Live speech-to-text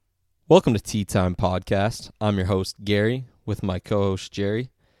Welcome to Tea Time Podcast. I'm your host, Gary, with my co-host, Jerry,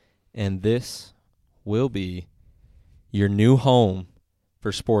 and this will be your new home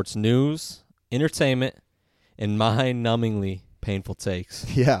for sports news, entertainment, and mind-numbingly painful takes.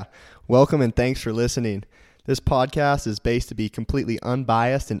 Yeah, welcome and thanks for listening. This podcast is based to be completely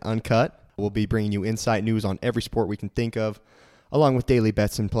unbiased and uncut. We'll be bringing you insight news on every sport we can think of, along with daily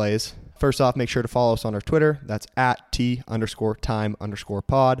bets and plays. First off, make sure to follow us on our Twitter. That's at @T_time_pod.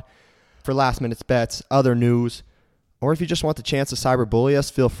 For last minute bets, other news, or if you just want the chance to cyberbully us,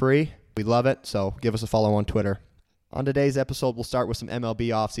 feel free. We love it, so give us a follow on Twitter. On today's episode, we'll start with some MLB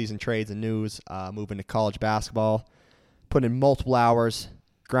offseason trades and news, moving to college basketball, putting in multiple hours,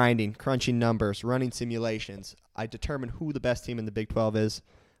 grinding, crunching numbers, running simulations. I determine who the best team in the Big 12 is.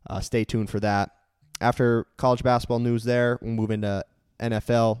 Stay tuned for that. After college basketball news there, we'll move into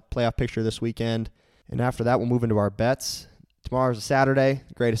NFL playoff picture this weekend. And after that, we'll move into our bets. Tomorrow's a Saturday,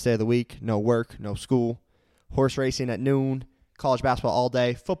 greatest day of the week. No work, no school. Horse racing at noon. College basketball all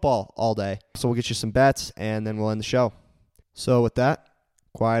day. Football all day. So we'll get you some bets, and then we'll end the show. So with that,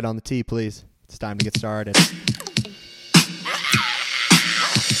 quiet on the tee, please. It's time to get started. This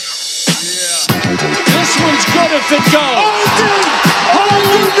one's good if it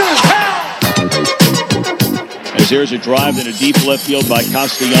goes. As here's a drive in a deep left field by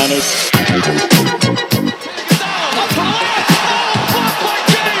Castellanos.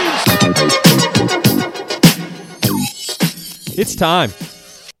 It's time.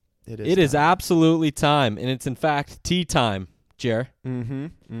 It is absolutely time, and it's in fact tea time, Jer.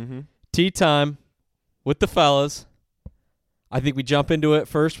 Tea time with the fellas. I think we jump into it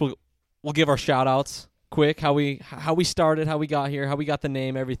first. We'll give our shout-outs quick, how we started, how we got here, how we got the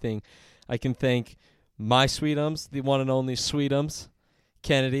name, everything. I can thank my Sweetums, the one and only Sweetums,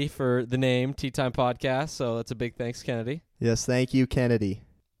 Kennedy, for the name Tea Time Podcast. So that's a big thanks, Kennedy. Yes, thank you, Kennedy.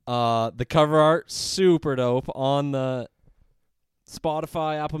 The cover art, super dope on the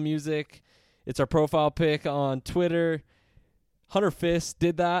Spotify, Apple Music. It's our profile pic on Twitter. Hunter Fist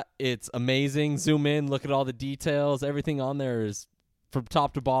did that. It's amazing. Zoom in, look at all the details. Everything on there is, from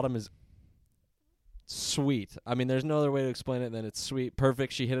top to bottom, is sweet. I mean, there's no other way to explain it than it's sweet.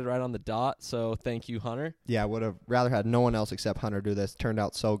 Perfect. She hit it right on the dot. So thank you, Hunter. Yeah, I would have rather had no one else except Hunter do this. Turned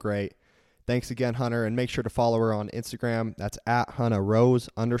out so great. Thanks again, Hunter. And make sure to follow her on Instagram. That's @HunnahRose_,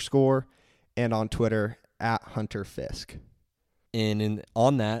 and on Twitter @HunterFisk. And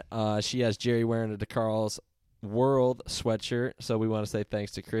on that, she has Jerry wearing a DeCarl's World sweatshirt. So we want to say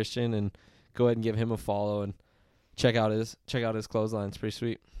thanks to Christian and go ahead and give him a follow and check out his clothesline. It's pretty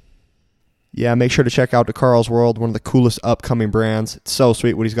sweet. Yeah, make sure to check out DeCarl's World, one of the coolest upcoming brands. It's so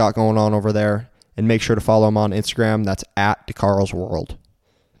sweet what he's got going on over there. And make sure to follow him on Instagram. That's @DeCarl's World.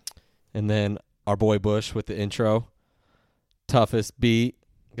 And then our boy Bush with the intro. Toughest beat.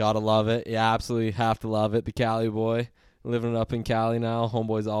 Gotta love it. Yeah, absolutely have to love it. The Cali boy. Living up in Cali now.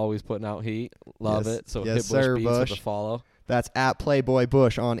 Homeboy's always putting out heat. Love it. So yes, hit Bush sir, Beats Bush. with a follow. That's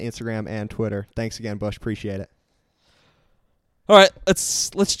 @PlayboyBush on Instagram and Twitter. Thanks again, Bush. Appreciate it. All right,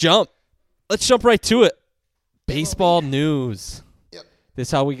 let's jump. Let's jump right to it. Baseball news. Yep. This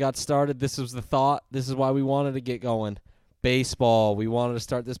is how we got started. This was the thought. This is why we wanted to get going. Baseball. We wanted to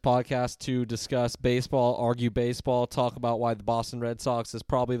start this podcast to discuss baseball, argue baseball, talk about why the Boston Red Sox is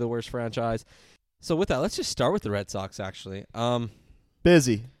probably the worst franchise. So with that, let's just start with the Red Sox, actually.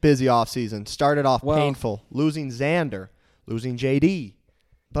 Busy offseason. Started off painful. Losing Xander. Losing JD.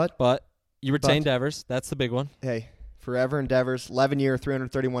 But you retained Devers. That's the big one. Hey, forever endeavors. 11-year,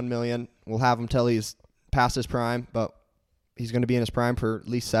 $331 million. We'll have him till he's past his prime, but he's going to be in his prime for at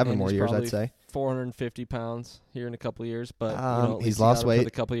least 7 more years, I'd say. 450 pounds here in a couple of years, but he's lost weight for the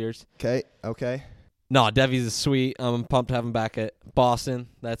couple of years. Okay. No, Devy's is sweet. I'm pumped to have him back at Boston.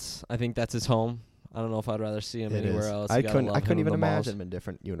 I think that's his home. I don't know if I'd rather see him anywhere else. I couldn't even imagine him in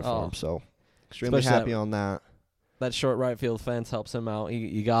different uniforms. So extremely Especially happy on that. That short right field fence helps him out.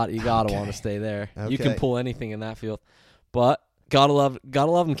 You gotta want to stay there. Okay. You can pull anything in that field, but gotta love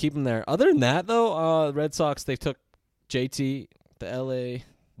him. Keep him there. Other than that, though, the Red Sox, they took JT, the LA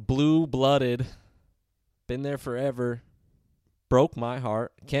blue-blooded, been there forever. Broke my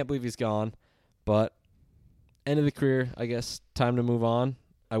heart. Can't believe he's gone, but end of the career. I guess time to move on.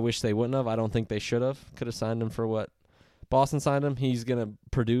 I wish they wouldn't have. I don't think they should have. Could have signed him for what Boston signed him. He's going to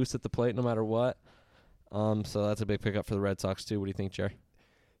produce at the plate no matter what. So that's a big pickup for the Red Sox, too. What do you think, Jerry?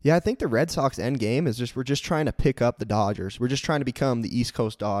 Yeah, I think the Red Sox end game is we're just trying to pick up the Dodgers. We're just trying to become the East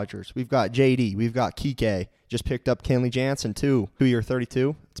Coast Dodgers. We've got JD. We've got Kike. Just picked up Kenley Jansen, too. 2-year,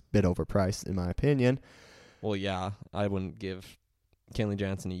 $32. It's a bit overpriced, in my opinion. Well, yeah. I wouldn't give Kenley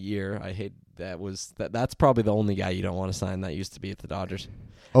Jansen a year. I hate that's probably the only guy you don't want to sign that used to be at the Dodgers.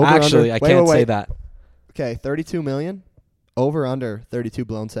 Actually, I can't say that. Okay, $32 million. Over under 32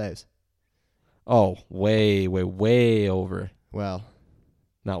 blown saves. Oh, way over. Well,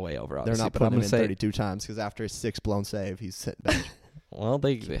 not way over. They're Obviously, not putting him in 32 times because after his 6 blown save, he's sitting bench. Well,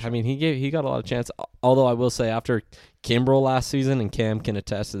 he got a lot of chance. Although I will say, after Kimbrel last season, and Cam can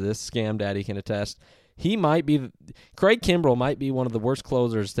attest to this, Scam Daddy can attest, Craig Kimbrel might be one of the worst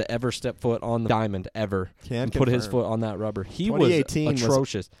closers to ever step foot on the diamond ever. And put his foot on that rubber. He was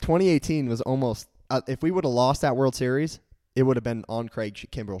atrocious. 2018 was almost. If we would have lost that World Series, it would have been on Craig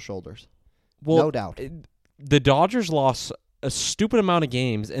Kimbrel's shoulders. Well, no doubt. The Dodgers lost a stupid amount of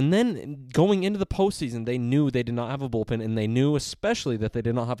games, and then going into the postseason, they knew they did not have a bullpen, and they knew especially that they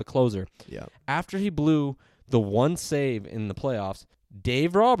did not have a closer. Yeah. After he blew the one save in the playoffs,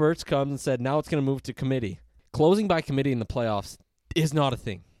 Dave Roberts comes and said, now it's going to move to committee. Closing by committee in the playoffs is not a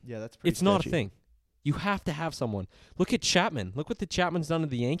thing. Yeah, that's pretty It's not a thing. You have to have someone. Look at Chapman. Look what the Chapman's done to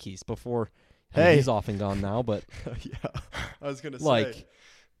the Yankees before. Hey. He's off and gone now, but yeah, I was going to say.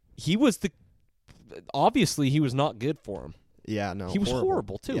 He was obviously he was not good for him. Yeah, no. He was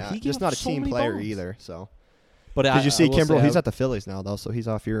horrible too. Yeah, he just not a team player bombs. either, so. But did you see Kimbrel? He's at the Phillies now, though, so he's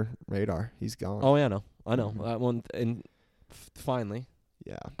off your radar. He's gone. Oh, yeah, I know. Mm-hmm. That one, and finally.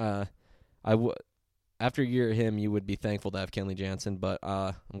 Yeah. After a year of him, you would be thankful to have Kenley Jansen, but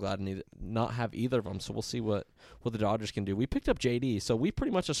I'm glad to not have either of them, so we'll see what the Dodgers can do. We picked up JD, so we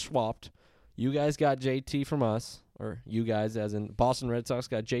pretty much just swapped. You guys got JT from us, or you guys as in Boston Red Sox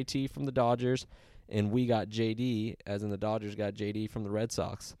got JT from the Dodgers, and we got JD as in the Dodgers got JD from the Red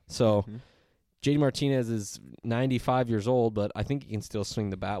Sox. So JD Martinez is 95 years old, but I think he can still swing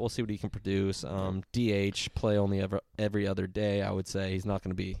the bat. We'll see what he can produce. DH, play only every other day, I would say. He's not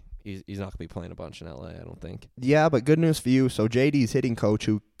going to be playing a bunch in LA, I don't think. Yeah, but good news for you. So JD's hitting coach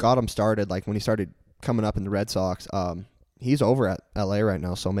who got him started, like when he started coming up in the Red Sox, he's over at LA right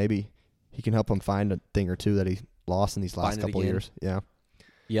now, so maybe he can help him find a thing or two that he lost in these last couple of years. Yeah.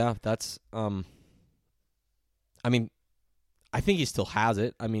 Yeah, that's I mean, I think he still has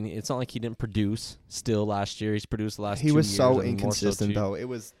it. I mean, it's not like he didn't produce still last year. He's produced the last 2 years. He was so inconsistent, though. It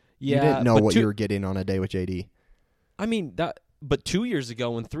was you didn't know what you were getting on a day with JD. I mean, but 2 years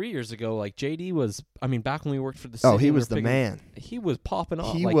ago and 3 years ago, like, JD was, I mean, back when we worked for the city. Oh, he was the man. He was popping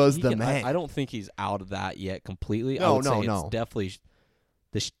off. He was the man. I don't think he's out of that yet completely. No. It's definitely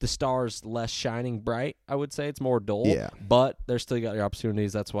the star's less shining bright, I would say. It's more dull. Yeah. But there's still got your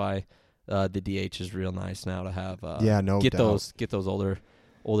opportunities. That's why the DH is real nice now to have. Get those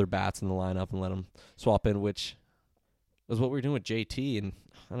older bats in the lineup and let them swap in, which is what we're doing with JT. And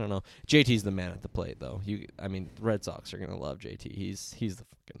I don't know. JT's the man at the plate, though. The Red Sox are gonna love JT. He's the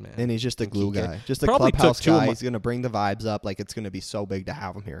fucking man. And he's just a glue guy, just a clubhouse guy. He's gonna bring the vibes up. Like, it's gonna be so big to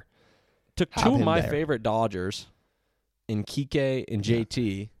have him here. Took two of my favorite Dodgers in Kike and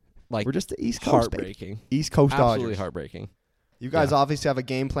JT. Like, we're just the East Coast, heartbreaking. Baby. East Coast Dodgers. Absolutely heartbreaking. You guys obviously have a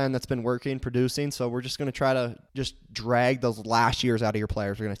game plan that's been working, producing, so we're just going to try to just drag those last years out of your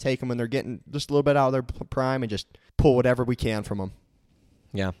players. We're going to take them when they're getting just a little bit out of their prime and just pull whatever we can from them.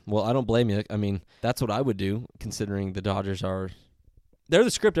 Yeah, well, I don't blame you. I mean, that's what I would do, considering the Dodgers they're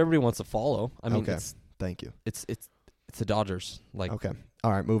the script everybody wants to follow. I mean, okay. Thank you. It's the Dodgers. Like, okay.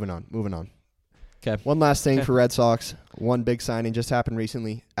 All right, moving on. Okay. One last thing for Red Sox. One big signing just happened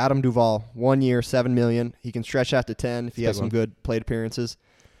recently. Adam Duvall, 1 year, $7 million. He can stretch out to 10 if he has some good plate appearances.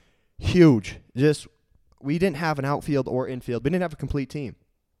 Huge. We didn't have an outfield or infield. We didn't have a complete team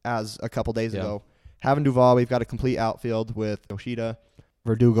as a couple days ago. Having Duvall, we've got a complete outfield with Yoshida,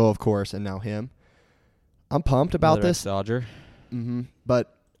 Verdugo, of course, and now him. I'm pumped about this. Dodger.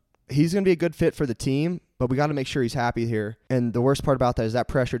 But he's going to be a good fit for the team. But we got to make sure he's happy here. And the worst part about that is that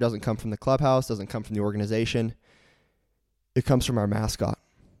pressure doesn't come from the clubhouse, doesn't come from the organization. It comes from our mascot,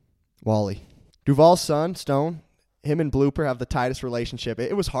 Wally. Duvall's son, Stone, him and Blooper have the tightest relationship.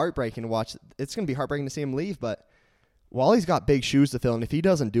 It was heartbreaking to watch. It's going to be heartbreaking to see him leave, but Wally's got big shoes to fill, and if he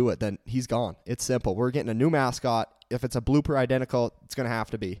doesn't do it, then he's gone. It's simple. We're getting a new mascot. If it's a Blooper identical, it's going to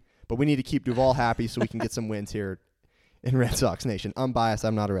have to be. But we need to keep Duvall happy so we can get some wins here in Red Sox Nation. I'm biased.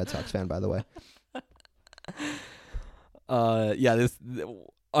 I'm not a Red Sox fan, by the way. This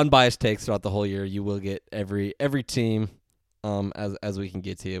unbiased takes throughout the whole year. You will get every team as we can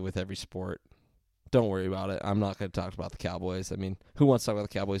get to you with every sport. Don't worry about it. I'm not going to talk about the Cowboys. I mean, who wants to talk about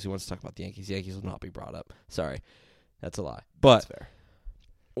the Cowboys? Who wants to talk about the Yankees? Yankees will not be brought up. Sorry. That's a lie. But that's fair.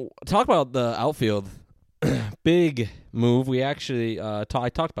 Talk about the outfield. Big move. We actually I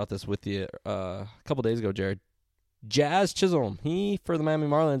talked about this with you a couple days ago, Jared. Jazz Chisholm, for the Miami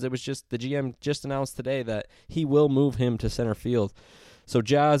Marlins, it was just the GM just announced today that he will move him to center field. So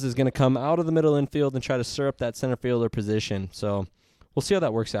Jazz is going to come out of the middle infield and try to syrup that center fielder position. So we'll see how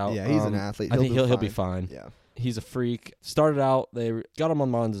that works out. Yeah, he's an athlete. I think he'll be fine. Yeah. He's a freak. Started out, they got him on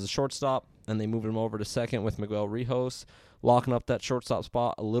the Marlins as a shortstop, and they moved him over to second with Miguel Rijos, locking up that shortstop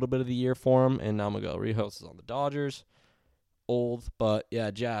spot a little bit of the year for him, and now Miguel Rijos is on the Dodgers. Old, but yeah,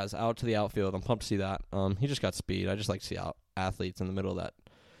 Jazz out to the outfield. I'm pumped to see that. He just got speed. I just like to see athletes in the middle of that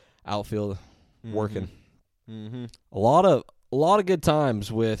outfield working. Mm-hmm. A lot of good times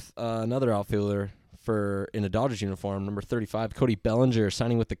with another outfielder in a Dodgers uniform, number 35, Cody Bellinger,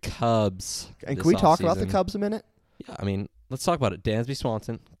 signing with the Cubs. And can we talk about the Cubs a minute? Yeah, I mean, let's talk about it. Dansby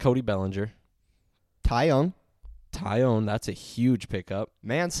Swanson, Cody Bellinger, Tyone, that's a huge pickup.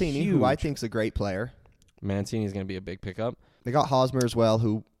 Mancini, who I think is a great player. Mancini is going to be a big pickup. They got Hosmer as well,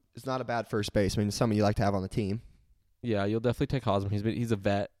 who is not a bad first baseman. Somebody you like to have on the team. Yeah, you'll definitely take Hosmer. He's a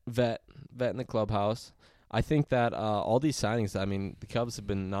vet in the clubhouse. I think that all these signings, I mean, the Cubs have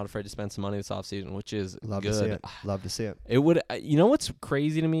been not afraid to spend some money this offseason, which is Love good. to see it. Love to see it. It would. You know what's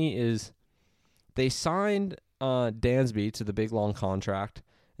crazy to me is they signed Dansby to the big long contract,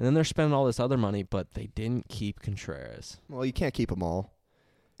 and then they're spending all this other money, but they didn't keep Contreras. Well, you can't keep them all.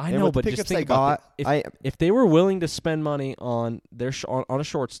 I know, but just think about if they were willing to spend money on their on a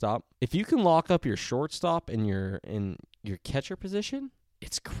shortstop, if you can lock up your shortstop and your catcher position.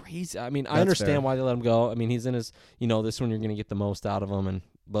 It's crazy. I mean, I understand why they let him go. I mean, he's in his, this one you're going to get the most out of him and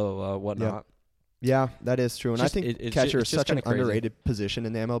blah, blah, blah, whatnot. Yeah, that is true. And I think catcher is such an underrated position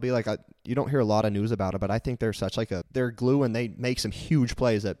in the MLB. Like, you don't hear a lot of news about it, but I think they're such they're glue, and they make some huge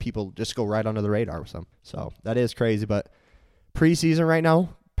plays that people just go right under the radar with them. So that is crazy. But preseason right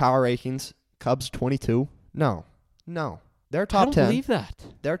now, power rankings, Cubs 22. No. They're top 10. I don't believe that.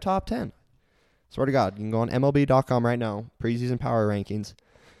 They're top 10. Swear to God, you can go on MLB.com right now, preseason power rankings,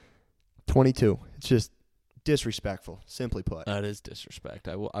 22. It's just disrespectful, simply put. That is disrespect.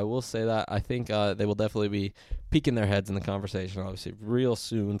 I will say that. I think they will definitely be peeking their heads in the conversation, obviously, real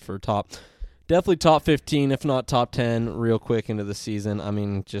soon for definitely top 15, if not top 10, real quick into the season. I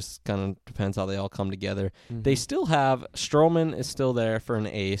mean, just kind of depends how they all come together. Mm-hmm. They still have, Stroman is still there for an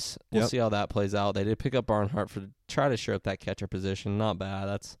ace. We'll see how that plays out. They did pick up Barnhart to try to shore up that catcher position. Not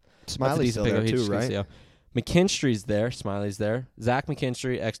bad. Smiley's still there too, right? McKinstry's there. Smiley's there. Zach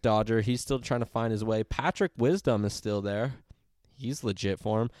McKinstry, ex-Dodger. He's still trying to find his way. Patrick Wisdom is still there. He's legit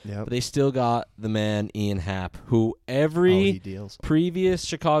for him. Yep. But they still got the man, Ian Happ, who every previous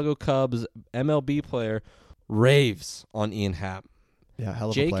Chicago Cubs MLB player raves on Ian Happ. Yeah,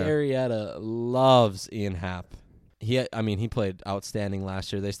 hell of a player. Jake Arrieta loves Ian Happ. He played outstanding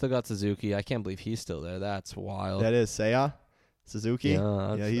last year. They still got Suzuki. I can't believe he's still there. That's wild. That is Seiya? Suzuki?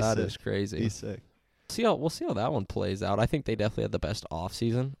 Yeah, that is crazy. He's sick. We'll see how that one plays out. I think they definitely had the best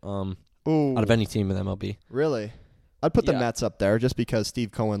offseason out of any team in MLB. Really? I'd put the Mets up there just because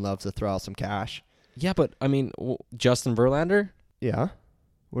Steve Cohen loves to throw out some cash. Yeah, but, I mean, Justin Verlander? Yeah.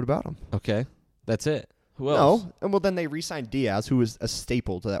 What about him? Okay. That's it. Who else? No. And then they re-signed Diaz, who is a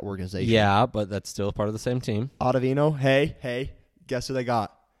staple to that organization. Yeah, but that's still part of the same team. Ottavino, hey, guess who they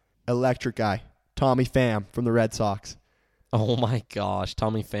got? Electric guy. Tommy Pham from the Red Sox. Oh, my gosh.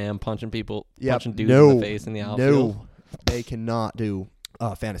 Tommy Pham punching dudes in the face in the outfield. No, they cannot do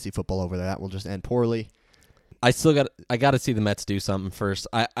fantasy football over there. That will just end poorly. I got to see the Mets do something first.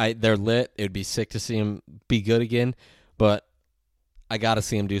 They're lit. It would be sick to see them be good again, but I got to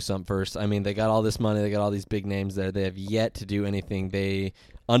see them do something first. I mean, they got all this money. They got all these big names there. They have yet to do anything. They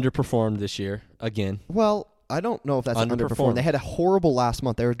underperformed this year again. Well, I don't know if that's underperformed. They had a horrible last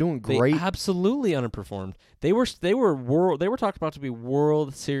month. They were doing great. They absolutely underperformed. They were talked about to be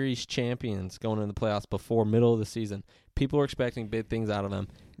World Series champions going into the playoffs before middle of the season. People were expecting big things out of them.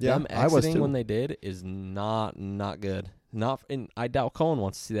 Yeah, them exiting when they did is not good. And I doubt Cohen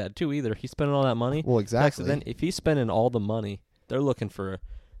wants to see that too either. He's spending all that money. Well, exactly. Then if he's spending all the money, they're looking for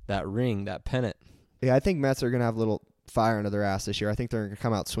that ring, that pennant. Yeah, I think Mets are going to have a little fire under their ass this year. I think they're going to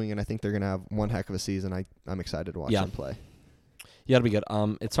come out swinging. I think they're going to have one heck of a season. I'm excited to watch them play. Yeah, it'll be good.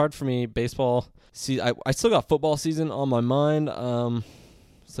 It's hard for me. Baseball. I still got football season on my mind.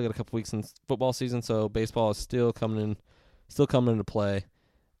 Still got a couple weeks in football season, so baseball is still coming into play.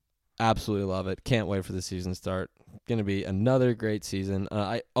 Absolutely love it. Can't wait for the season to start. Going to be another great season.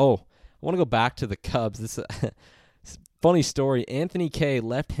 I want to go back to the Cubs. This funny story. Anthony Kay,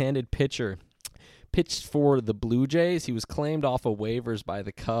 left-handed pitcher, pitched for the Blue Jays. He was claimed off of waivers by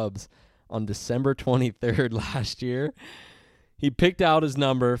the Cubs on December 23rd last year. He picked out his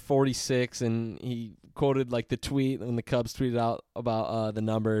number, 46, and he quoted the tweet when the Cubs tweeted out about the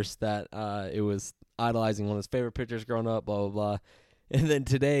numbers that it was idolizing one of his favorite pitchers growing up, blah, blah, blah. And then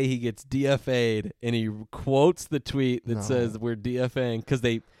today he gets DFA'd, and he quotes the tweet that says we're DFAing because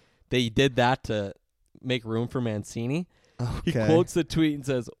they did that to make room for Mancini. Okay. He quotes the tweet and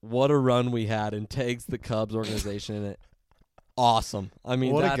says, "What a run we had," and tags the Cubs organization in it. Awesome. I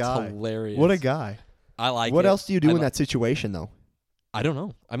mean, What a that's guy. hilarious. What a guy. I like What it. else do you do in that situation, though? I don't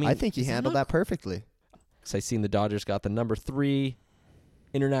know. I mean, I think he handled that perfectly. I seen the Dodgers got the number 3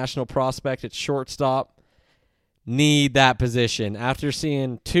 international prospect at shortstop. Need that position. After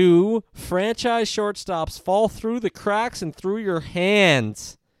seeing 2 franchise shortstops fall through the cracks and through your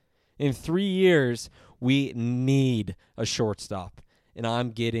hands in 3 years, we need a shortstop. And I'm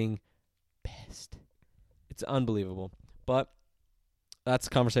getting pissed. It's unbelievable. But that's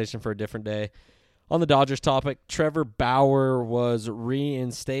a conversation for a different day. On the Dodgers topic, Trevor Bauer was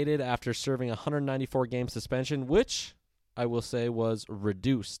reinstated after serving a 194-game suspension, which I will say was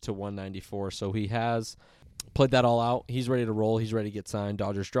reduced to 194. So he has played that all out. He's ready to roll. He's ready to get signed.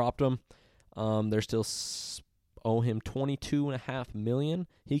 Dodgers dropped him. They're still owe him $22.5 million.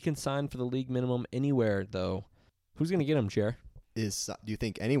 He can sign for the league minimum anywhere, though. Who's going to get him, Jer? Do you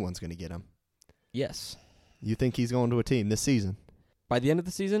think anyone's going to get him? Yes. You think he's going to a team this season? By the end of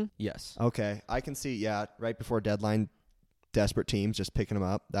the season, yes. Okay. I can see, right before deadline, desperate teams just picking him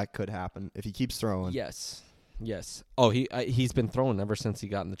up. That could happen if he keeps throwing. Yes. Oh, he's been throwing ever since he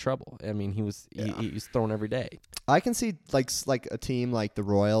got into trouble. I mean, he's throwing every day. I can see like a team like the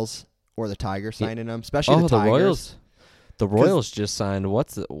Royals or the Tigers signing him, especially the the Tigers. Royals. The Royals just signed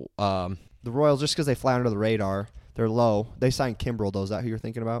The Royals, just because they fly under the radar, they're low. They signed Kimbrel, though. Is that who you're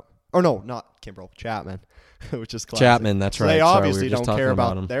thinking about? Or no, not Kimbrel, Chapman, which is classic. Chapman, that's So right. they Sorry, obviously we were just don't care talking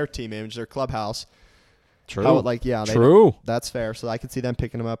about about him. their team image, their clubhouse. True. True. That's fair. So I can see them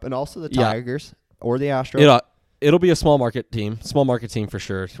picking him up. And also the Tigers or the Astros. It'll be a small market team for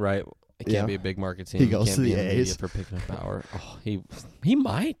sure, right? It can't be a big market team. He goes can't to be the in media A's. for picking up Bauer. Oh, he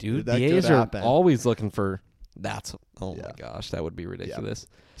might, dude. That The could A's are happen. always looking for. My gosh, that would be Yeah. ridiculous.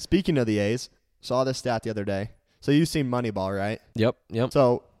 Speaking of the A's, saw this stat the other day. So you've seen Moneyball, right? Yep.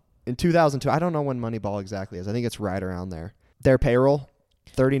 So in 2002, I don't know when Moneyball exactly is. I think it's right around there. Their payroll,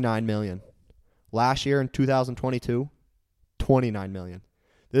 $39 million. Last year in 2022, $29 million.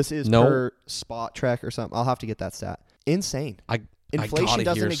 This is per Spot Trek or something. I'll have to get that stat. Insane. Inflation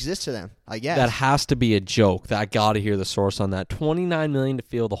doesn't exist to them, I guess. That has to be a joke. I got to hear the source on that. $29 million to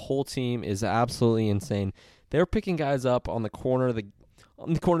field the whole team is absolutely insane. They're picking guys up on the corner of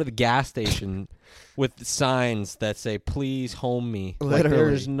the gas station with signs that say, "Please home me." Literally. Like,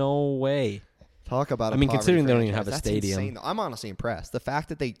 there's no way. Talk about considering they don't even have a That's stadium. insane, though. I'm honestly impressed. The fact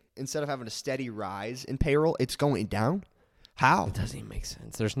that they, instead of having a steady rise in payroll, it's going down. How? It doesn't even make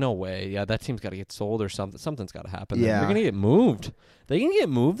sense. There's no way. Yeah, that team's got to get sold or something. Something's got to happen. Yeah. They're going to get moved. They going to get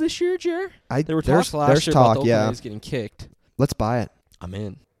moved this year, Jer? There were there's talks last year talk, about the Oakland A's getting kicked. Let's buy it. I'm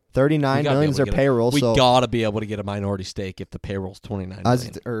in. $39 million is their payroll. We so got to be able to get a minority stake if the payroll's $29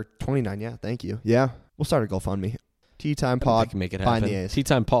 million. or 29, yeah. Thank you. Yeah. We'll start a GoFundMe. Tea Time I Pod. can make it Find happen. the A's. Tea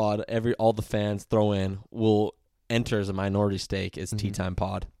Time Pod. All the fans throw in will enter as a minority stake as Tea Mhm. Time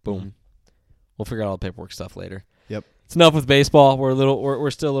Pod. Boom. Mhm. We'll figure out all the paperwork stuff later. Yep. It's enough with baseball.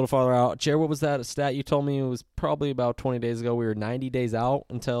 We're still a little farther out. Jer, what was that stat you told me? It was probably about 20 days ago. We were 90 days out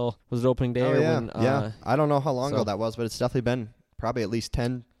until was it opening day? Oh, or yeah. when, Yeah. I don't know how long so- ago that was, but it's definitely been probably at least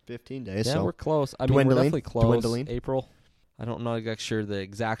 10, 15 days. Yeah, so we're close. I mean, Dwindling. we're definitely close. Dwindling. April. I don't know exactly sure the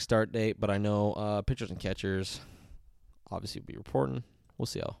exact start date, but I know pitchers and catchers obviously will be reporting. We'll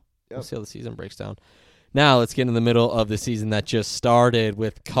see how the season breaks down. Now let's get in the middle of the season that just started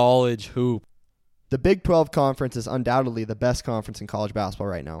with college hoop. The Big 12 Conference is undoubtedly the best conference in college basketball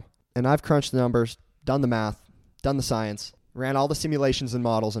right now. And I've crunched the numbers, done the math, done the science, ran all the simulations and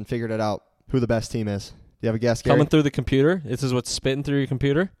models, and figured it out who the best team is. Do you have a guess, Gary? Coming through the computer? This is what's spitting through your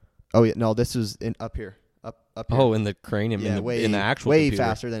computer? Oh, yeah. No, this is up here. Up here. Oh, in the cranium, yeah, in the actual way computer.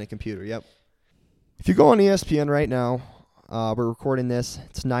 faster than a computer. Yep. If you go on ESPN right now, we're recording this.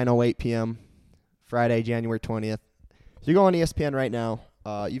 It's 9:08 p.m. Friday, January 20th. If you go on ESPN right now,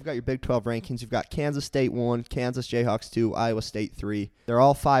 you've got your Big 12 rankings. You've got Kansas State 1, Kansas Jayhawks 2, Iowa State 3. They're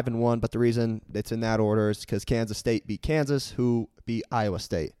all 5-1, but the reason it's in that order is because Kansas State beat Kansas, who beat Iowa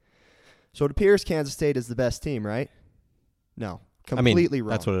State. So it appears Kansas State is the best team, right? No, completely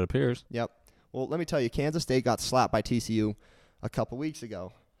wrong. That's what it appears. Yep. Well, let me tell you, Kansas State got slapped by TCU a couple weeks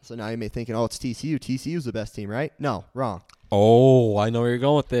ago. So now you may be thinking, oh, it's TCU. TCU's the best team, right? No, wrong. Oh, I know where you're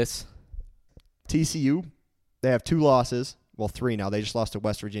going with this. TCU, they have 2 losses. Well, 3 now. They just lost to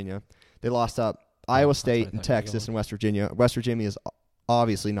West Virginia. They lost Iowa State and Texas and West Virginia. West Virginia is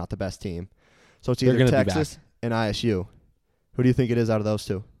obviously not the best team. So it's either Texas and ISU. Who do you think it is out of those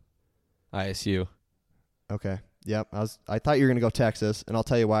 2? ISU. Okay. Yep. I thought you were going to go Texas, and I'll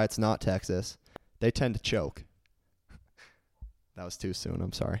tell you why it's not Texas. They tend to choke. That was too soon.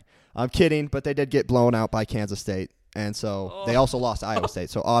 I'm sorry. I'm kidding, but they did get blown out by Kansas State. And so they also lost to Iowa State.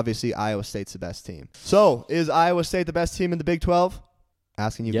 So obviously Iowa State's the best team. So is Iowa State the best team in the Big 12?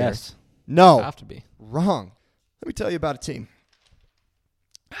 Asking you, Yes. Gary. No. Have to be. Wrong. Let me tell you about a team.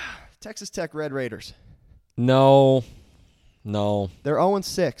 Texas Tech Red Raiders. No. They're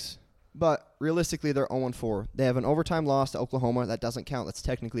 0-6, but realistically they're 0-4. They have an overtime loss to Oklahoma. That doesn't count. That's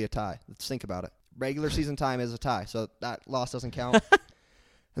technically a tie. Let's think about it. Regular season time is a tie, so that loss doesn't count.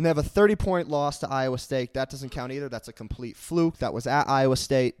 And they have a 30-point loss to Iowa State. That doesn't count either. That's a complete fluke. That was at Iowa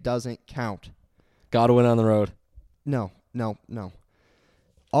State. Doesn't count. Got to win on the road. No.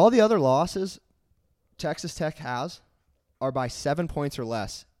 All the other losses Texas Tech has are by 7 points or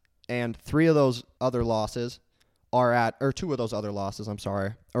less. And two of those other losses are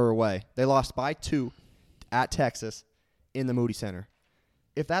away. They lost by 2 at Texas in the Moody Center.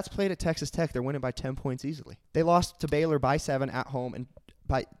 If that's played at Texas Tech, they're winning by 10 points easily. They lost to Baylor by 7 at home and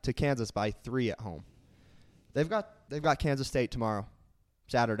to Kansas by 3 at home. They've got Kansas State tomorrow,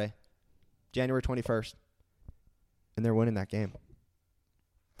 Saturday, January 21st, and they're winning that game.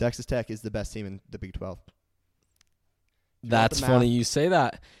 Texas Tech is the best team in the Big 12. That's funny you say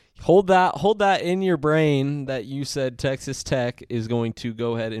that. Hold that in your brain that you said Texas Tech is going to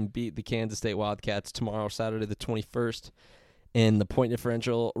go ahead and beat the Kansas State Wildcats tomorrow, Saturday the 21st. And the point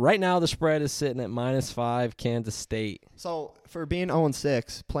differential, right now the spread is sitting at -5 Kansas State. So for being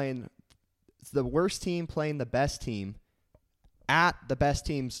 0-6, playing the worst team playing the best team at the best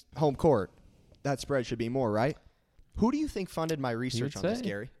team's home court, that spread should be more, right? Who do you think funded my research on this,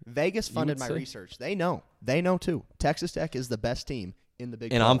 Gary? Vegas funded my research. They know. They know, too. Texas Tech is the best team in the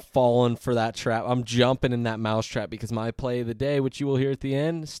Big 12. And I'm falling for that trap. I'm jumping in that mousetrap because my play of the day, which you will hear at the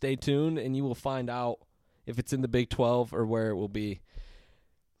end, stay tuned, and you will find out if it's in the Big 12 or where it will be.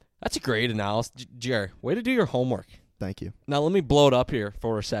 That's a great analysis. Jerry, way to do your homework. Thank you. Now let me blow it up here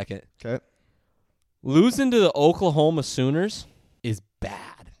for a second. Okay. Losing to the Oklahoma Sooners is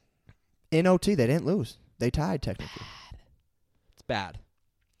bad. In OT, they didn't lose. They tied, technically. It's bad.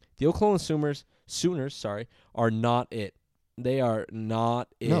 The Oklahoma Sooners, are not it. They are not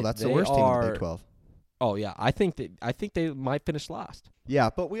it. No, that's the worst team in the Big 12. Oh yeah, I think they might finish last. Yeah,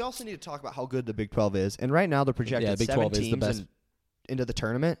 but we also need to talk about how good the Big 12 is. And right now they're projected Big 7 12 is the teams best. Into the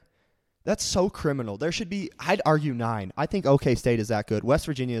tournament. That's so criminal. There should be, I'd argue 9. I think OK State is that good. West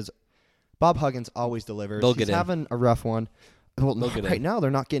Virginia's Bob Huggins always delivers. They'll get in. He's having a rough one. Well, They'll not get right in. now.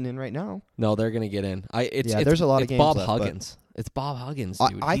 They're not getting in right now. No, they're gonna get in. There's a lot of games Bob left, Huggins. It's Bob Huggins,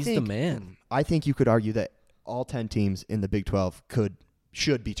 dude. He's the man. I think you could argue that all 10 teams in the Big 12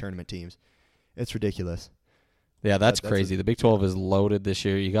 should be tournament teams. It's ridiculous. Yeah, that's crazy. The Big 12 is loaded this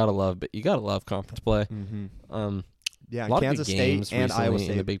year. You gotta love conference play. Mm-hmm. Yeah, a lot Kansas of good games State and Iowa recently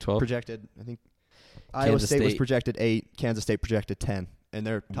State in the Big 12 projected. I think Iowa State was projected 8, Kansas State projected 10, and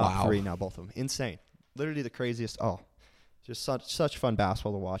they're top 3 now, both of them. Insane. Literally the craziest. Oh, just such fun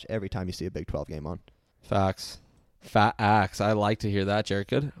basketball to watch every time you see a Big 12 game on. Facts. Fat axe. I like to hear that, Jared.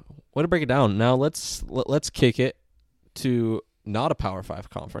 Good. Way to break it down. Now let's kick it to not a Power 5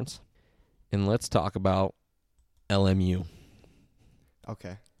 conference, and let's talk about LMU.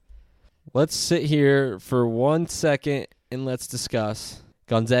 Okay. Let's sit here for 1 second and let's discuss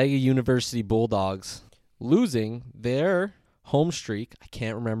Gonzaga University Bulldogs losing their home streak. I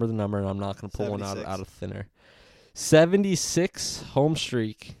can't remember the number, and I'm not going to pull 76. one out of thin air. 76 home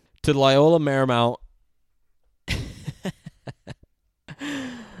streak to Loyola Marymount.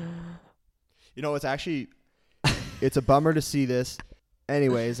 You know, it's a bummer to see this.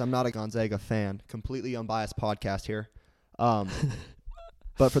 Anyways, I'm not a Gonzaga fan. Completely unbiased podcast here.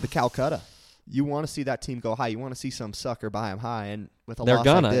 But for the Calcutta, you want to see that team go high. You want to see some sucker buy them high. And with a loss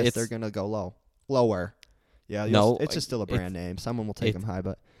like this, they're going to go lower. Yeah, it's just still a brand name. Someone will take them high,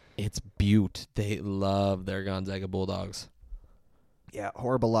 but it's Butte. They love their Gonzaga Bulldogs. Yeah,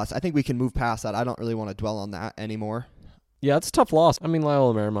 horrible loss. I think we can move past that. I don't really want to dwell on that anymore. Yeah, it's a tough loss. I mean,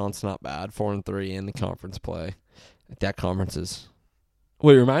 Loyola Marymount's not bad. 4-3 in the conference play. That conference is.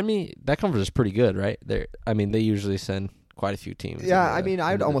 Wait, remind me. That conference is pretty good, right? They usually send quite a few teams. Yeah,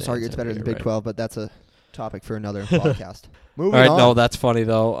 I'd almost argue it's better than the Big 12, but that's a topic for another podcast. Moving on. No, that's funny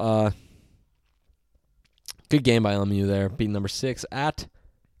though. Good game by LMU there, beating number 6 at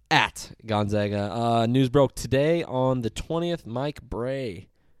Gonzaga. News broke today on the 20th. Mike Bray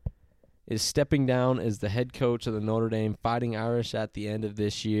is stepping down as the head coach of the Notre Dame Fighting Irish at the end of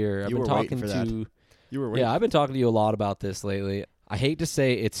this year. You were waiting for that. Yeah, I've been talking to you a lot about this lately. I hate to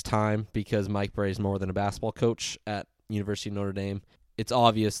say it's time because Mike Bray is more than a basketball coach at University of Notre Dame. It's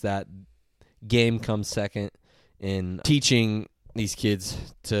obvious that game comes second in teaching these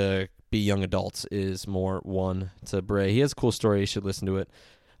kids to be young adults is more one to Bray. He has a cool story. You should listen to it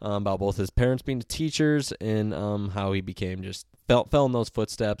about both his parents being teachers and how he became just fell in those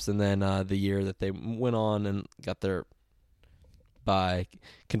footsteps. And then the year that they went on and got their by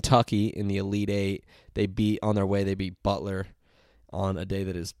Kentucky in the Elite Eight, they beat Butler on a day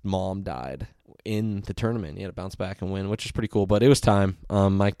that his mom died in the tournament. He had to bounce back and win, which is pretty cool. But it was time.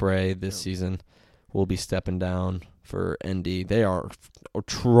 Mike Bray this season will be stepping down for ND. They are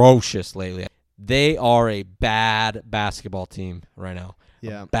atrocious lately. They are a bad basketball team right now.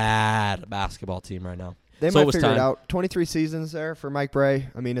 Yeah. A bad basketball team right now. They So it might was figure it time. out. 23 seasons there for Mike Bray.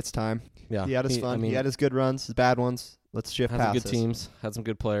 I mean, it's time. Yeah. He had his fun. He had his good runs, his bad ones. Let's shift had past some good this. teams, had some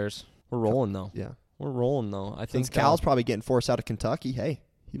good players. We're rolling, though. Yeah. We're rolling, though. I think Since Cal's probably getting forced out of Kentucky, hey,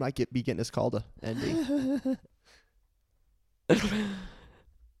 he might be getting his call to ND.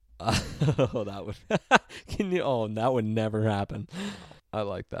 that would that would never happen. I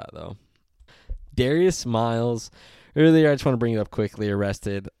like that though. Darius Miles, earlier I just want to bring it up quickly,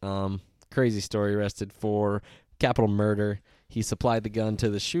 arrested. Crazy story, arrested for capital murder. He supplied the gun to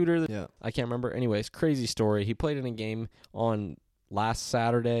the shooter. Yeah. I can't remember. Anyways, crazy story. He played in a game on last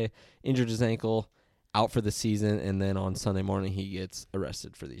Saturday, injured his ankle, out for the season, and then on Sunday morning he gets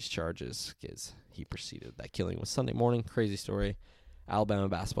arrested for these charges because he proceeded. That killing was Sunday morning. Crazy story. Alabama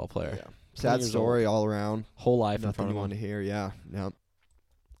basketball player. Yeah. Sad story all around. Whole life in Nothing front you of want him. to hear. Yeah. Yeah.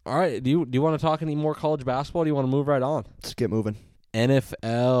 All right. Do you want to talk any more college basketball? Or do you want to move right on? Let's get moving.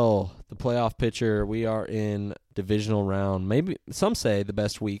 NFL, the playoff picture. We are in divisional round. Maybe some say the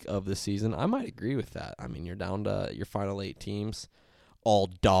best week of the season. I might agree with that. I mean, you're down to your final 8 teams, all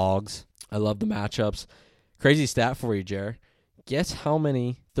dogs. I love the matchups. Crazy stat for you, Jer. Guess how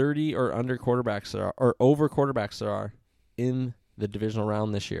many 30 or under quarterbacks there are, or over quarterbacks there are in the divisional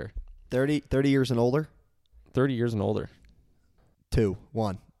round this year? 30 years and older? 30 years and older. 2.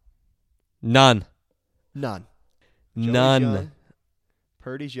 1. None. None. None. Young.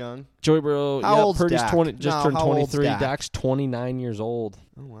 Purdy's young. Joey Burrow, How old's Purdy's Dak? 20, just No, turned how old's 23. Dak? Dak's 29 years old.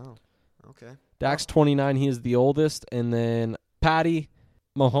 Oh, wow. Okay. Dak's 29. He is the oldest. And then Patty,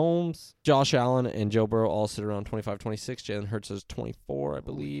 Mahomes, Josh Allen, and Joe Burrow all sit around 25, 26. Jalen Hurts is 24, I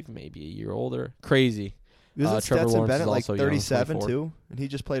believe, maybe a year older. Crazy. Isn't Trevor Stetson Lawrence Bennett is like also young, 37 24. too? And he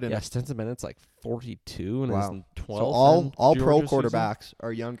just played in. Yeah, Stetson Bennett's like 42 and Wow. is in 12. So all pro Georgia season. quarterbacks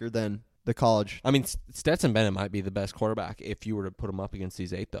are younger than the college. I mean, Stetson Bennett might be the best quarterback if you were to put him up against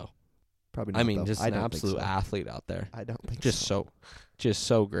these 8, though. Probably not. I mean, though. just I an don't think absolute so. athlete out there. I don't think Just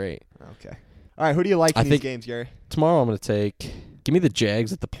so great. Okay. All right. Who do you like I in these think- games, Gary? Tomorrow I'm going to take. Give me the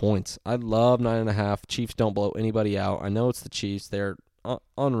Jags at the points. I love 9.5. Chiefs don't blow anybody out. I know it's the Chiefs. They're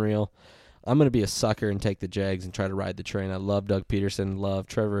unreal. I'm going to be a sucker and take the Jags and try to ride the train. I love Doug Peterson. Love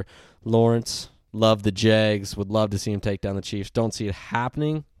Trevor Lawrence. Love the Jags. Would love to see him take down the Chiefs. Don't see it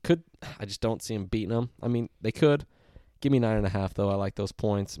happening. I just don't see him beating them. I mean, they could. Give me 9.5, though. I like those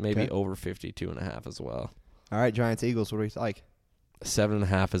points. Maybe Okay. over 52.5 as well. All right. Giants, Eagles. What do you like?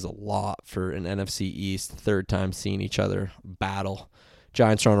 7.5 is a lot for an NFC East. Third time seeing each other battle.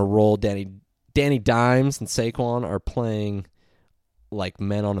 Giants are on a roll. Danny Dimes and Saquon are playing like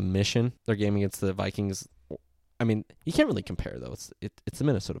men on a mission. Their game against the Vikings. I mean, you can't really compare though. It's the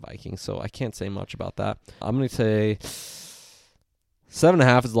Minnesota Vikings, so I can't say much about that. I'm gonna say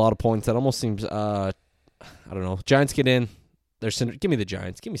 7.5 is a lot of points. That almost seems I don't know. Giants get in. Give me the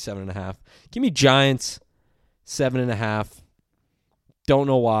Giants. Give me 7.5. Give me Giants 7.5. Don't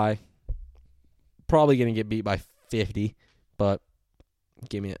know why. Probably going to get beat by 50, but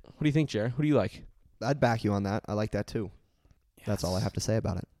give me it. What do you think, Jer? Who do you like? I'd back you on that. I like that too. That's all I Yes. have to say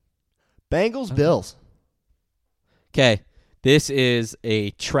about it. Bengals, Bills. Okay, this is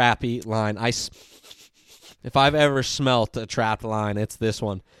a trappy line. If I've ever smelt a trapped line, it's this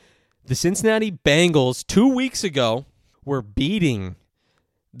one. The Cincinnati Bengals 2 weeks ago were beating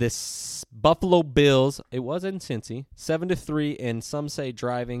this Buffalo Bills. It was in Cincy, 7-3, and some say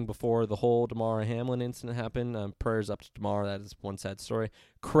driving before the whole Damar Hamlin incident happened. Prayers up to Damar. That is one sad story.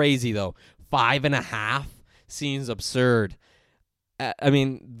 Crazy though, 5.5 seems absurd. I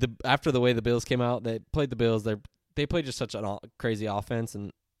mean, after the way the Bills came out, they played the Bills. They played just such a crazy offense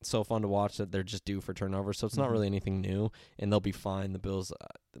and so fun to watch that they're just due for turnover. So it's not really anything new, and they'll be fine. The Bills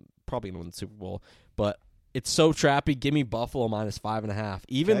probably gonna win the Super Bowl, but it's so trappy. Give me Buffalo minus 5.5.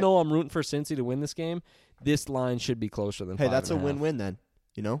 Even though I'm rooting for Cincy to win this game, this line should be closer than 5.5. Hey, that's a win-win then.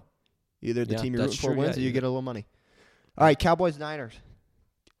 You know, either the team you're that's rooting for true, wins, yeah, or you get a little money. All right, Cowboys, Niners.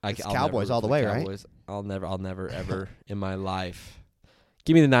 It's I'll Cowboys never all the root way, for right? Cowboys. I'll never ever in my life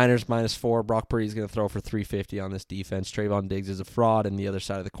Give me the Niners -4. Brock Purdy's going to throw for 350 on this defense. Trayvon Diggs is a fraud, and the other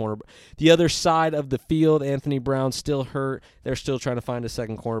side of the field, Anthony Brown's still hurt. They're still trying to find a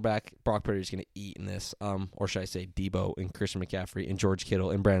second cornerback. Brock Purdy's going to eat in this, or should I say Debo and Christian McCaffrey and George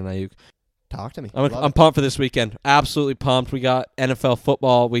Kittle and Brandon Ayuk. Talk to me. I'm pumped for this weekend. Absolutely pumped. We got NFL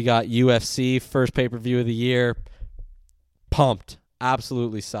football. We got UFC, first pay-per-view of the year. Pumped.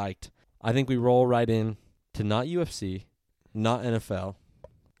 Absolutely psyched. I think we roll right in to not UFC, not NFL.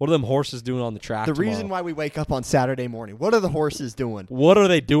 What are them horses doing on the track tomorrow? Reason why we wake up on Saturday morning. What are the horses doing? What are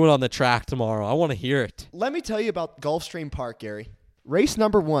they doing on the track tomorrow? I want to hear it. Let me tell you about Gulfstream Park, Gary. Race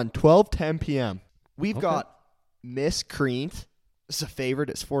number 1, 12:10 p.m. We've got Miss Creant. It's a favorite.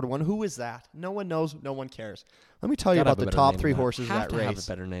 It's 4-1. Who is that? No one knows. No one cares. Let me tell you about the top 3 horses of that race. Have a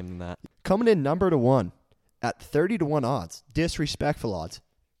better name than that. Coming in number 1 at 30-1 odds. Disrespectful odds.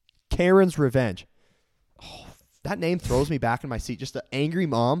 Karen's Revenge. Oh, that name throws me back in my seat. Just an angry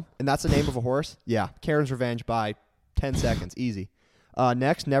mom, and that's the name of a horse? Yeah, Karen's Revenge by 10 seconds. Easy.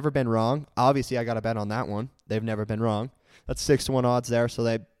 Next, Never Been Wrong. Obviously, I got to bet on that one. They've never been wrong. That's 6-1 odds there, so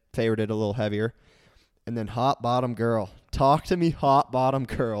they favored it a little heavier. And then Hot Bottom Girl. Talk to me, Hot Bottom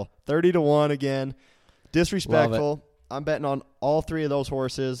Girl. 30-1 again. Disrespectful. I'm betting on all 3 of those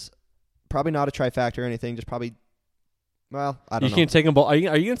horses. Probably not a trifecta or anything. Just probably... Well, I don't know. You can take them all. Are you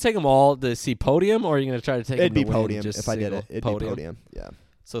going to take them all to see podium, or are you going to try to take It'd them to be win podium just if I did it. It'd podium? be podium. Yeah.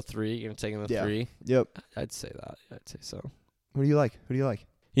 So 3. You're going to take them to 3? Yep. I'd say that. I'd say so. Who do you like?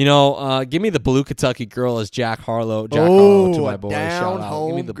 You know, give me the Blue Kentucky Girl as Jack Harlow. Harlow to my boy. Shout out.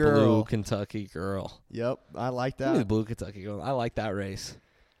 Give me the Blue Kentucky Girl. Yep. I like that. Give me the Blue Kentucky Girl. I like that race.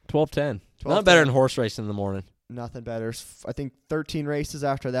 12:10. Not better than horse racing in the morning. Nothing better. I think 13 races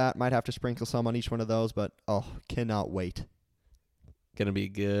after that. Might have to sprinkle some on each one of those, but cannot wait. Gonna be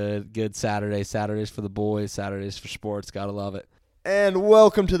good Saturday. Saturdays for the boys. Saturdays for sports. Gotta love it. And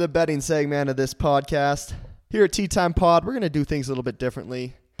welcome to the betting segment of this podcast. Here at Tea Time Pod, we're gonna do things a little bit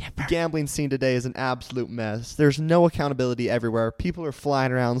differently. The gambling scene today is an absolute mess. There's no accountability everywhere. People are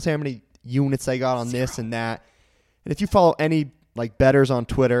flying around. Let's see how many units they got on this and that. And if you follow any bettors on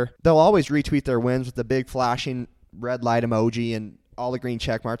Twitter, they'll always retweet their wins with the big flashing red light emoji and all the green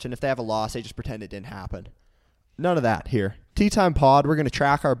check marks. And if they have a loss, they just pretend it didn't happen. None of that here. Tea Time Pod, we're going to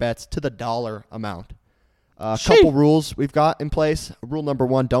track our bets to the dollar amount. A couple rules we've got in place. Rule number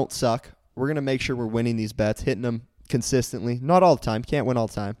 1, don't suck. We're going to make sure we're winning these bets, hitting them consistently. Not all the time. Can't win all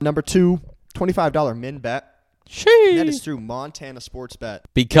the time. Number 2, $25 min bet. That is through Montana Sports Bet.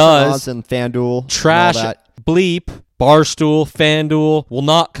 Because and FanDuel, trash, and all that. bleep, Barstool, FanDuel will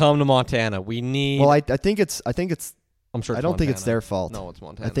not come to Montana. We need... Well, I think it's I'm sure I don't think it's their fault. No, it's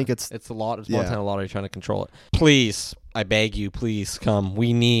Montana. I think it's Montana Lottery trying to control it. Please, I beg you, please come.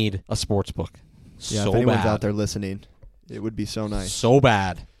 We need a sports book. Yeah, if anyone's out there listening, it would be so nice. So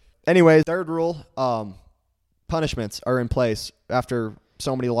bad. Anyways, third rule, punishments are in place after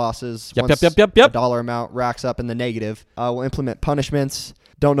so many losses. Yep. A dollar amount racks up in the negative. We'll implement punishments.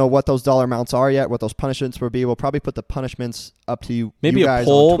 Don't know what those dollar amounts are yet, what those punishments will be. We'll probably put the punishments up to you, maybe you guys a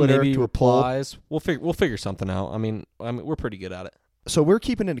poll, on Twitter, maybe to replies. We'll figure something out. I mean, we're pretty good at it. So we're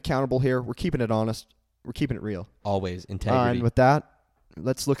keeping it accountable here. We're keeping it honest. We're keeping it real. Always integrity. And with that,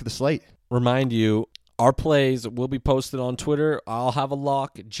 let's look at the slate. Remind you, our plays will be posted on Twitter. I'll have a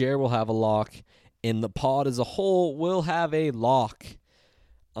lock. Jer will have a lock. And the pod as a whole will have a lock.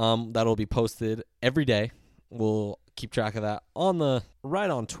 That'll be posted every day. We'll keep track of that right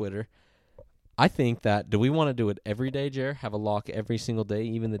on Twitter. I think that, do we want to do it every day, Jer? Have a lock every single day,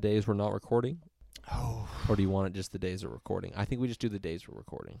 even the days we're not recording? Oh. Or do you want it just the days we're recording? I think we just do the days we're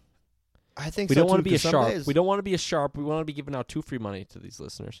recording. I think we so don't want too, to be a sharp. days... We don't want to be a sharp. We want to be giving out 2 free money to these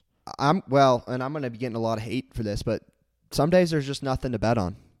listeners. And I'm going to be getting a lot of hate for this, but some days there's just nothing to bet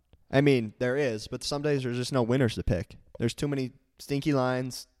on. I mean, there is, but some days there's just no winners to pick. There's too many stinky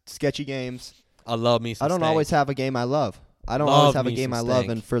lines, sketchy games. I love me some I don't stank. always have a game I love. I don't always have a game I love,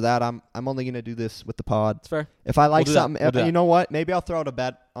 and for that, I'm only going to do this with the pod. It's fair. If I like something, you know what? Maybe I'll throw out a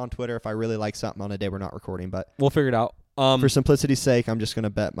bet on Twitter if I really like something on a day we're not recording, but we'll figure it out. For simplicity's sake, I'm just going to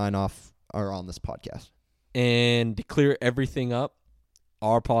bet mine off or on this podcast. And to clear everything up,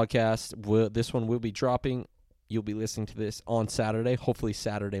 our podcast, this one will be dropping. You'll be listening to this on Saturday, hopefully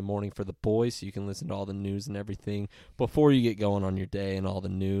Saturday morning for the boys, so you can listen to all the news and everything before you get going on your day and all the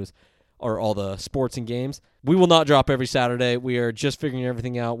news or all the sports and games. We will not drop every Saturday. We are just figuring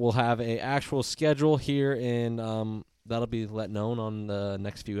everything out. We'll have an actual schedule here, and that'll be let known on the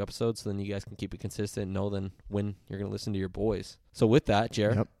next few episodes, so then you guys can keep it consistent and know then when you're going to listen to your boys. So with that,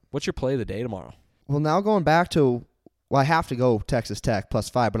 Jared, What's your play of the day tomorrow? Well, now going back to, I have to go Texas Tech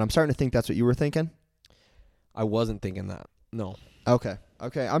 +5, but I'm starting to think that's what you were thinking. I wasn't thinking that. No. Okay.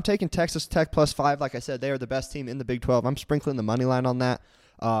 Okay, I'm taking Texas Tech +5. Like I said, they are the best team in the Big 12. I'm sprinkling the money line on that.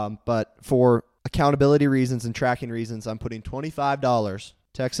 But for accountability reasons and tracking reasons, I'm putting $25.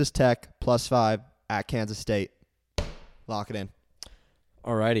 Texas Tech +5 at Kansas State. Lock it in.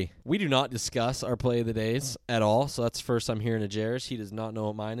 Alrighty. We do not discuss our play of the days at all, so that's the first I'm hearing of Jerry's. He does not know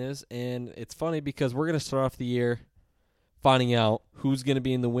what mine is, and it's funny because we're going to start off the year finding out who's going to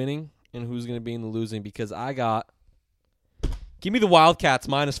be in the winning and who's going to be in the losing, because give me the Wildcats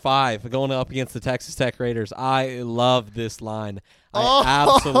 -5 going up against the Texas Tech Raiders. I love this line. I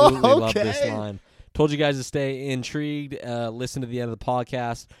absolutely love this line. Told you guys to stay intrigued, listen to the end of the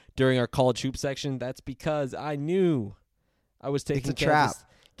podcast during our college hoop section. That's because I knew I was taking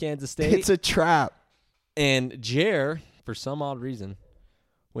Kansas State. It's a trap. And Jer, for some odd reason,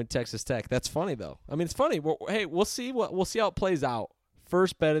 went Texas Tech. That's funny, though. I mean, it's funny. Hey, we'll see how it plays out.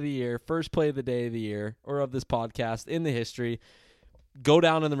 First bet of the year, first play of the day of the year, or of this podcast in the history. Go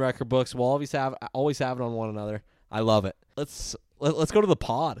down in the record books. We'll always have it on one another. I love it. Let's go to the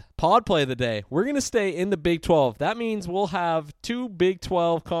pod play of the day. We're going to stay in the Big 12. That means we'll have 2 Big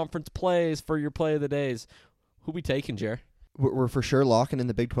 12 conference plays for your play of the days. Who we taking, Jer? We're for sure locking in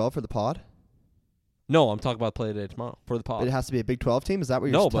the Big 12 for the pod? No, I'm talking about play of the day tomorrow for the pod. It has to be a Big 12 team? Is that what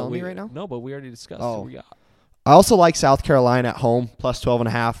you're telling me right now? No, but we already discussed who we got. I also like South Carolina at home,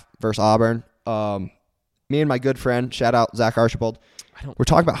 +12.5 versus Auburn. Me and my good friend, shout out Zach Archibald, we're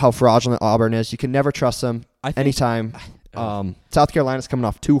talking about how fraudulent Auburn is. You can never trust them anytime. South Carolina's coming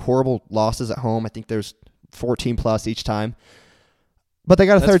off 2 horrible losses at home. I think there's 14+ each time. But they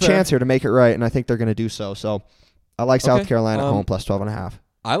got a third chance here to make it right, and I think they're going to do so. So I like South Carolina at home +12.5.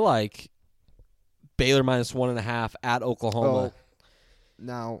 I like Baylor -1.5 at Oklahoma.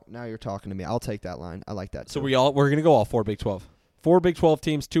 Now you're talking to me. I'll take that line. I like that too. So we're going to go all 4 Big 12. 4 Big 12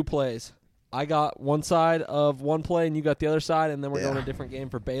 teams, 2 plays. I got one side of one play, and you got the other side, and then we're going a different game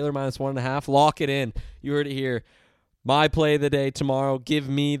for Baylor -1.5. Lock it in. You heard it here. My play of the day tomorrow, give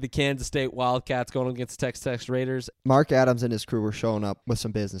me the Kansas State Wildcats going against the Texas Raiders. Mark Adams and his crew were showing up with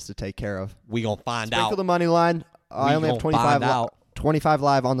some business to take care of. We going to find out. Sprinkle the money line. I only have 25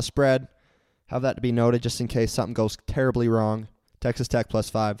 live on the spread. Have that to be noted just in case something goes terribly wrong. Texas Tech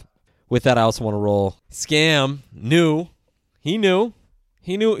 +5. With that, I also want to roll. Scam knew. He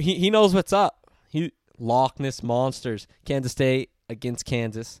knows what's up. Loch Ness Monsters. Kansas State against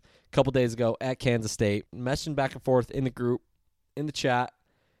Kansas. A couple days ago at Kansas State. Messaging back and forth in the group, in the chat.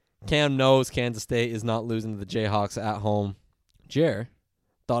 Cam knows Kansas State is not losing to the Jayhawks at home. Jer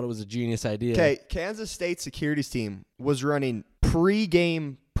thought it was a genius idea. Okay, Kansas State securities team was running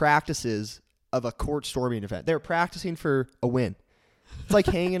pre-game practices of a court storming event. They were practicing for a win. It's like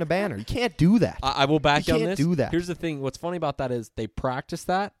hanging a banner. You can't do that. I will back you on this. You can't do that. Here's the thing. What's funny about that is they practiced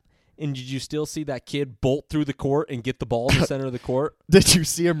that, and did you still see that kid bolt through the court and get the ball in the center of the court? Did you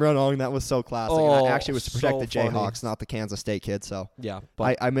see him run on? That was so classic. Oh, and actually, it was to protect so the Jayhawks, funny. not the Kansas State kid. So yeah,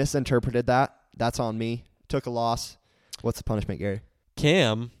 but I misinterpreted that. That's on me. Took a loss. What's the punishment, Gary?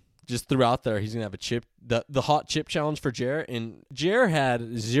 Cam just threw out there he's going to have a chip, the hot chip challenge for Jer, and Jer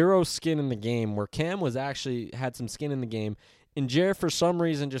had 0 skin in the game, where Cam was actually had some skin in the game. And Jer, for some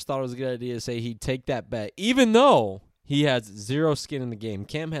reason, just thought it was a good idea to say he'd take that bet, even though he has 0 skin in the game.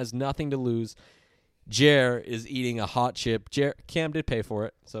 Cam has nothing to lose. Jer is eating a hot chip. Cam did pay for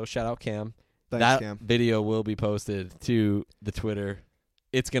it, so shout out Cam. Thanks, Cam. Video will be posted to the Twitter.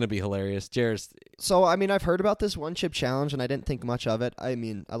 It's going to be hilarious. So, I mean, I've heard about this one chip challenge, and I didn't think much of it. I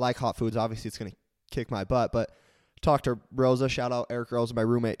mean, I like hot foods. Obviously, it's going to kick my butt, but talked to Rosa, shout out Eric Rosa, my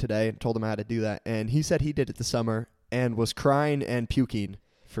roommate today, and told him I had to do that. And he said he did it this summer and was crying and puking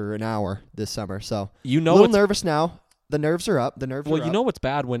for an hour this summer. So, a little nervous now. The nerves are up. Well, you know what's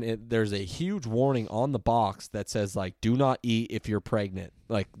bad when there's a huge warning on the box that says, like, do not eat if you're pregnant.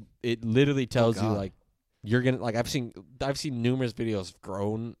 Like, it literally tells you, like, you're gonna, like, I've seen numerous videos of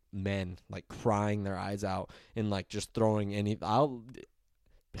grown men like crying their eyes out and like just throwing any.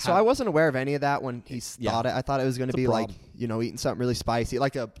 So I wasn't aware of any of that when he thought it. I thought it was going to be like, eating something really spicy,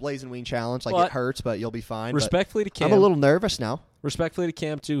 like a blazing wing challenge. Like, it hurts, but you'll be fine. Respectfully to Cam, I'm a little nervous now. Respectfully to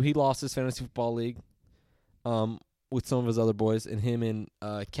Cam too, he lost his fantasy football league, with some of his other boys, and him and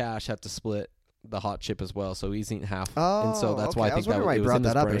Cash have to split the hot chip as well, so he's eating half. Oh, and so that's why I think that why he brought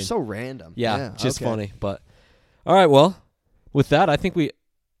that up. It's so random. Yeah, just funny. But all right, well, with that, I think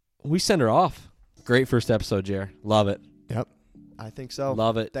we send her off. Great first episode, Jer. Love it. Yep, I think so.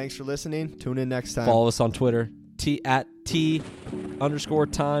 Love it. Thanks for listening. Tune in next time. Follow us on Twitter @T_time_pod.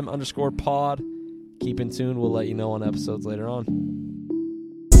 Keep in tune. We'll let you know on episodes later on.